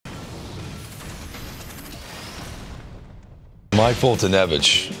Mike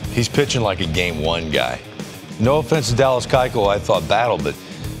Foltynewicz, he's pitching like a game one guy. No offense to Dallas Keuchel, I thought battle, but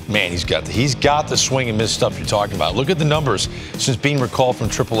man, he's got the swing and miss stuff you're talking about. Look at the numbers since being recalled from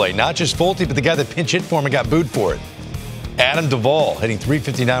AAA. Not just Folty, but the guy that pinch hit for him and got booed for it. Adam Duvall hitting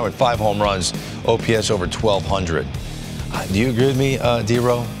 .359 with 5 home runs, OPS over 1,200. Do you agree with me,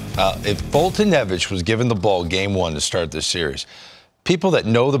 D-Row? If Foltynewicz was given the ball game one to start this series, people that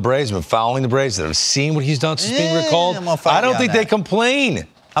know the Braves, have been following the Braves, that have seen what he's done since being recalled, I don't think they complain.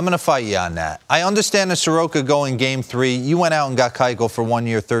 I'm going to fight you on that. I understand the Soroka going game 3. You went out and got Keuchel for 1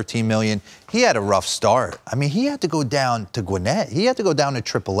 year, $13 million. He had a rough start. I mean, he had to go down to Gwinnett. He had to go down to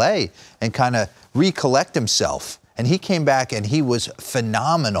AAA and kind of recollect himself. And he came back and he was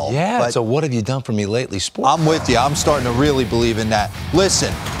phenomenal. Yeah, but so what have you done for me lately, Sport? I'm with you. I'm starting to really believe in that.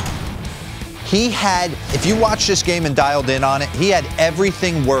 Listen, he had, if you watch this game and dialed in on it, he had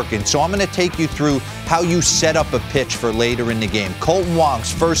everything working. So I'm going to take you through how you set up a pitch for later in the game. Colton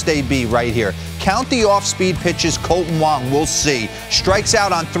Wong's first AB right here. Count the off-speed pitches. Colton Wong, we'll see. Strikes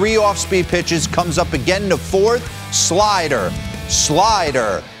out on 3 off-speed pitches, comes up again to 4th. Slider.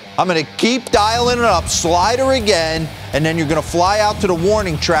 I'm going to keep dialing it up. Slider again, and then you're going to fly out to the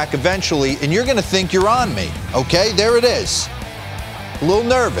warning track eventually, and you're going to think you're on me. Okay, there it is. A little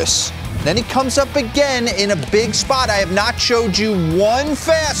nervous. Then he comes up again in a big spot. I have not showed you one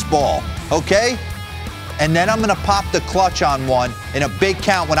fastball, okay? And then I'm going to pop the clutch on one in a big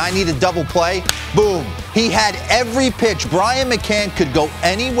count when I need a double play. Boom. He had every pitch. Brian McCann could go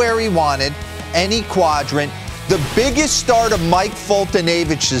anywhere he wanted, any quadrant. The biggest start of Mike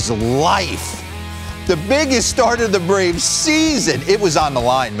Foltynewicz's life. The biggest start of the Braves season. It was on the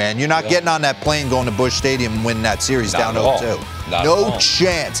line, man. You're not getting on that plane going to Busch Stadium and winning that series down 0-2. No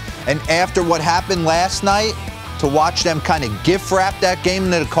chance. And after what happened last night, to watch them kind of gift wrap that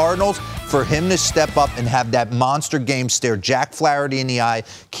game to the Cardinals, for him to step up and have that monster game, stare Jack Flaherty in the eye,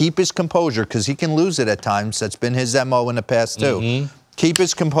 keep his composure, because he can lose it at times. That's been his MO in the past, too. Keep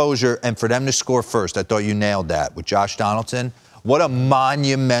his composure, and for them to score first, I thought you nailed that with Josh Donaldson. What a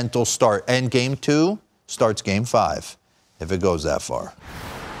monumental start. And game 2 starts game 5, if it goes that far.